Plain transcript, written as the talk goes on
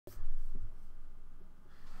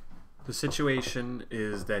The situation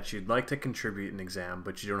is that you'd like to contribute an exam,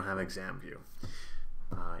 but you don't have ExamView.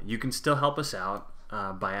 You can still help us out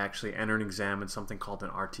by actually entering an exam in something called an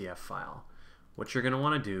RTF file. What you're going to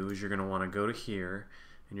want to do is you're going to want to go to here,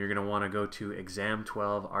 and you're going to want to go to Exam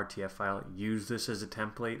 12 RTF file. Use this as a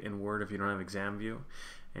template in Word if you don't have ExamView,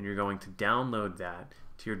 and you're going to download that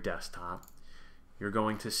to your desktop. You're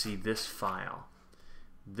going to see this file.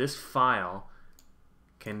 This file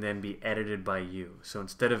can then be edited by you. So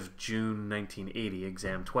instead of June 1980,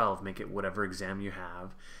 Exam 12, make it whatever exam you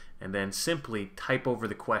have, and then simply type over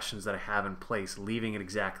the questions that I have in place, leaving it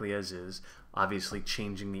exactly as is, obviously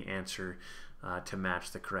changing the answer to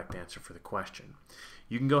match the correct answer for the question.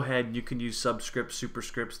 You can go ahead, you can use subscripts,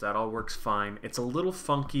 superscripts, that all works fine. It's a little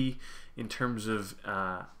funky in terms of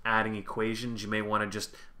adding equations. You may want to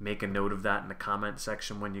just make a note of that in the comment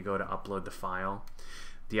section when you go to upload the file.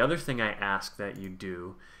 The other thing I ask that you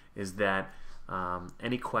do is that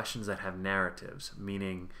any questions that have narratives,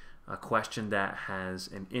 meaning a question that has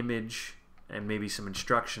an image and maybe some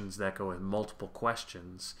instructions that go with multiple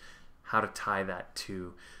questions, how to tie that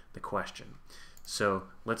to the question. So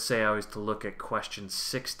let's say I was to look at question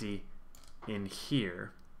 60 in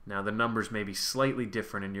here. Now the numbers may be slightly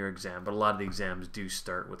different in your exam, but a lot of the exams do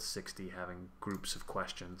start with 60 having groups of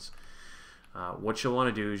questions. What you'll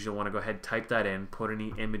want to do is you'll want to go ahead and type that in, put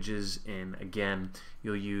any images in. Again,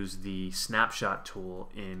 you'll use the snapshot tool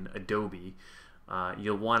in Adobe.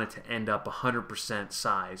 You'll want it to end up 100%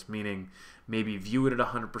 size, meaning maybe view it at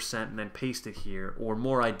 100% and then paste it here, or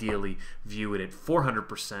more ideally view it at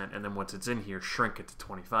 400% and then once it's in here shrink it to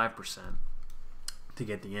 25% to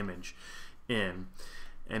get the image in.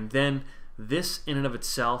 And then this in and of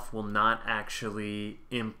itself will not actually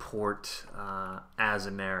import as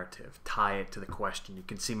a narrative, tie it to the question. You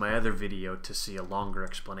can see my other video to see a longer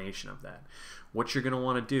explanation of that. What you're going to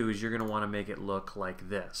want to do is you're going to want to make it look like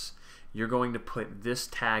this. You're going to put this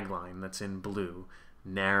tagline that's in blue,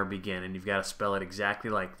 nar begin, and you've got to spell it exactly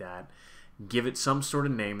like that. Give it some sort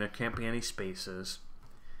of name, there can't be any spaces,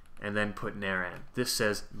 and then put nar end. This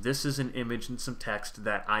says this is an image and some text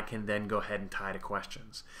that I can then go ahead and tie to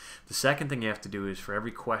questions. The second thing you have to do is for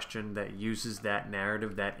every question that uses that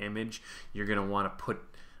narrative, that image, you're going to want to put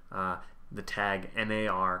the tag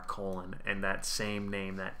NAR : and that same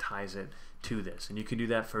name that ties it to this. And you can do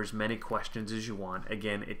that for as many questions as you want.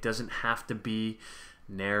 Again, it doesn't have to be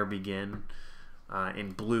nar begin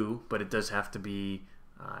in blue, but it does have to be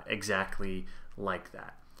exactly like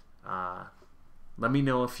that. Let me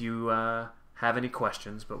know if you have any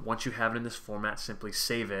questions, but once you have it in this format, simply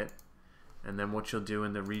save it, and then what you'll do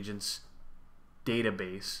in the Regents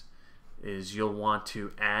database is you'll want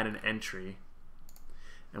to add an entry,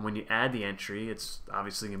 and when you add the entry, it's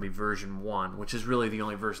obviously going to be version 1, which is really the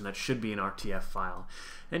only version that should be an RTF file,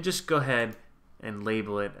 and just go ahead and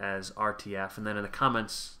label it as RTF, and then in the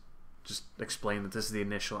comments just explain that this is the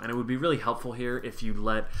initial. And it would be really helpful here if you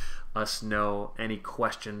let us know any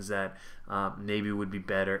questions that maybe would be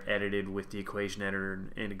better edited with the equation editor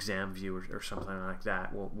in ExamView or something like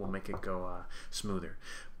that. We'll make it go smoother.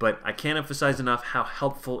 But I can't emphasize enough how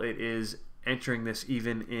helpful it is entering this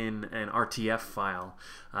even in an RTF file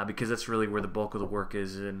because that's really where the bulk of the work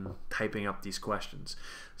is in typing up these questions.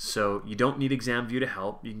 So you don't need ExamView to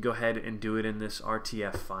help. You can go ahead and do it in this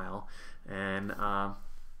RTF file, and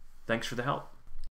thanks for the help.